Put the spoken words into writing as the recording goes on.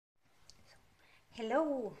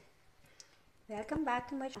Hello! Welcome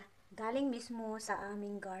back to my channel. Galing mismo sa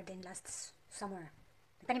aming garden last summer.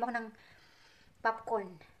 Nagtanim ako ng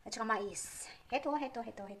popcorn at saka mais. Heto.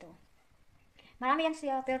 Marami yan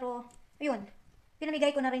siya pero, ayun,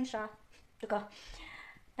 pinamigay ko na rin siya. Tuka,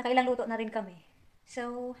 nakailang luto na rin kami.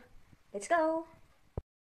 So, let's go!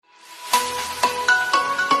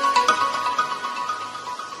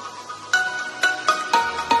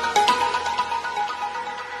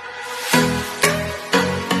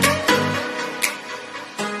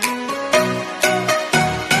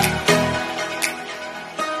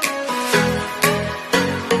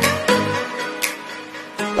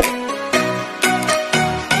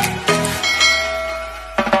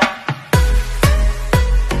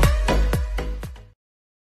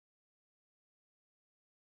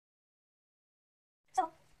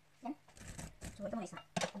 So, ito mga isa.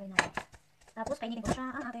 Sabay natin. Tapos, painitin ko siya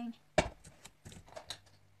ang ating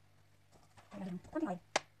konti oil.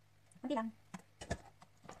 Konti lang.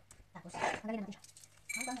 Tapos, tanggalin natin siya.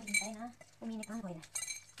 Hanggang naghihintay na uminit ang oil.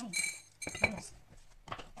 Ay, ayos.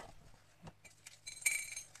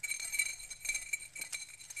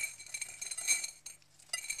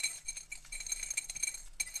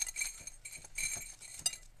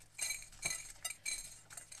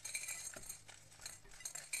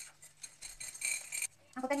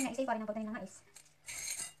 Ang pagkain na isa pa rin ang pagkain ng mais.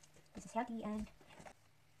 This is healthy and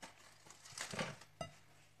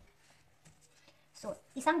so,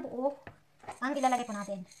 isang buo ang ilalagay po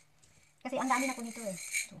natin. Kasi ang dami na po nito eh.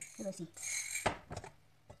 So, you will see.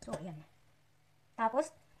 So, ayan.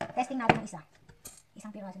 Tapos, testing natin ng isa.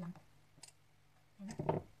 Isang piraso lang po.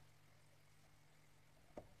 Ayan.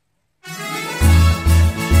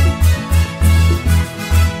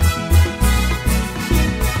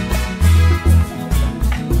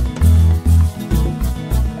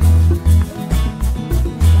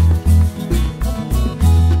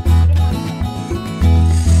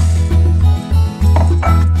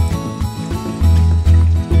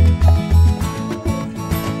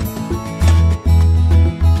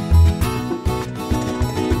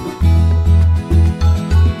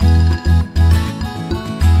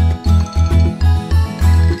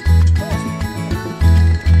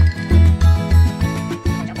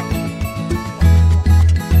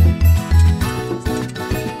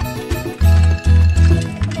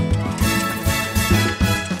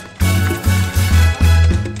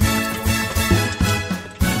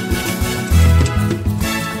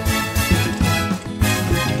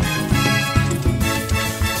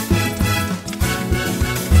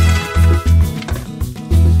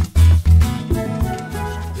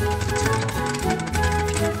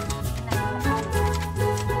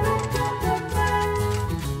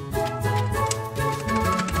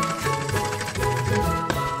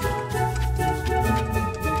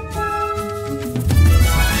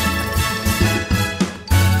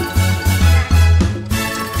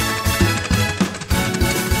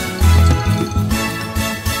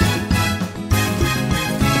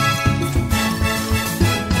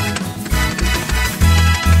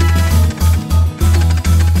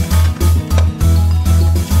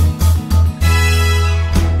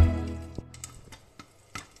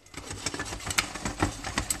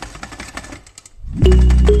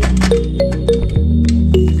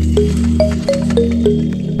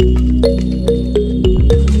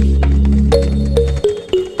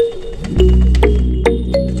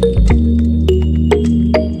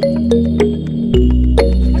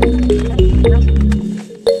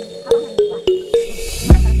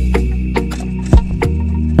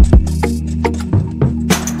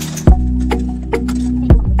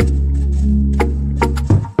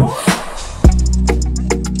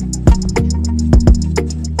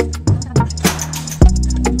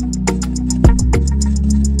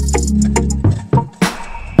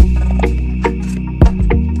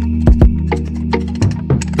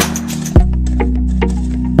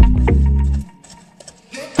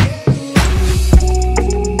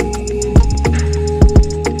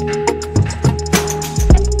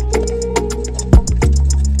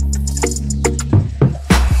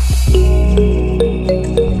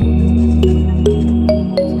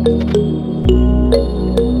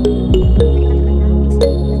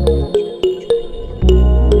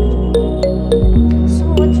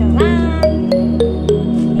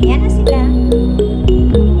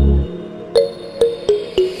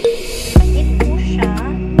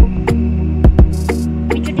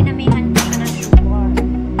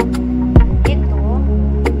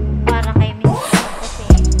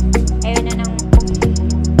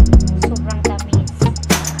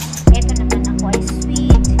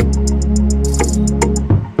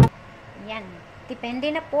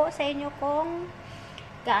 Depende na po sa inyo kung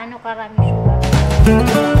gaano karami sugar.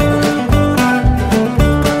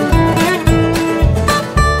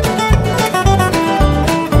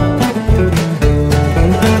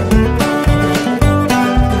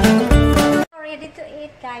 Ready to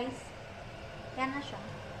eat, guys. Yan na siya.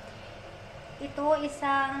 Ito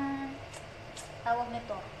isang tawag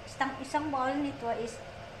nito. Isang bowl nito is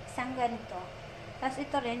isang ganito. Tapos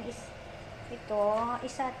ito rin is ito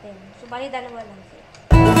isa din. So bali dalawa lang siya.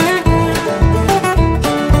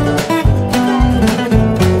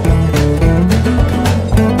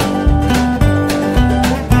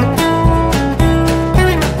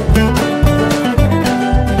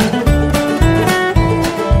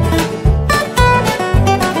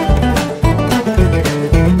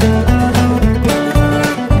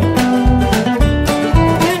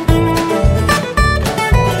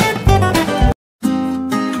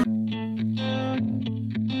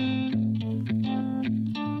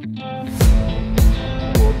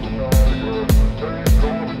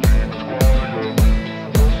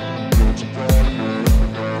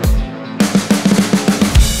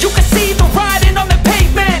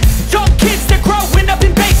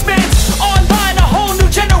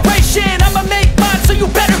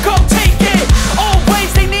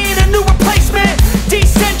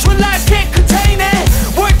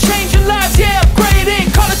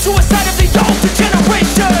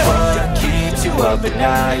 But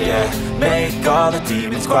now, yeah, make all the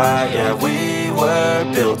demons quiet. Yeah, we were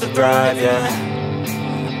built to thrive, yeah.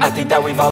 I think that we've all